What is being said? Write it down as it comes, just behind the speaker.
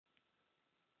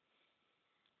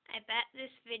I bet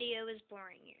this video is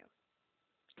boring you.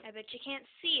 I bet you can't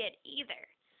see it either.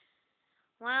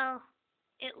 Well,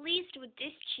 at least with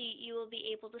this cheat you will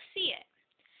be able to see it.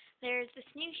 There's this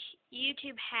new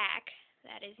YouTube hack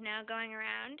that is now going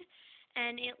around,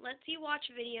 and it lets you watch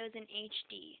videos in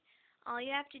HD. All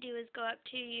you have to do is go up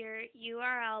to your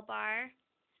URL bar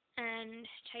and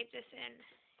type this in,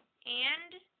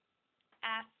 and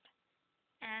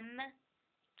FMT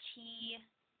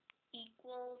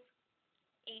equals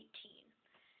 18.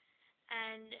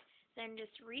 And then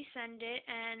just resend it,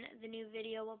 and the new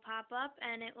video will pop up,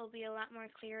 and it will be a lot more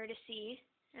clearer to see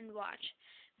and watch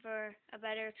for a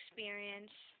better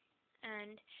experience.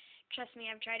 And trust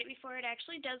me, I've tried it before. It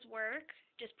actually does work.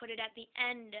 Just put it at the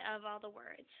end of all the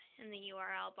words in the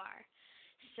URL bar.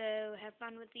 So have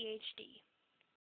fun with the HD.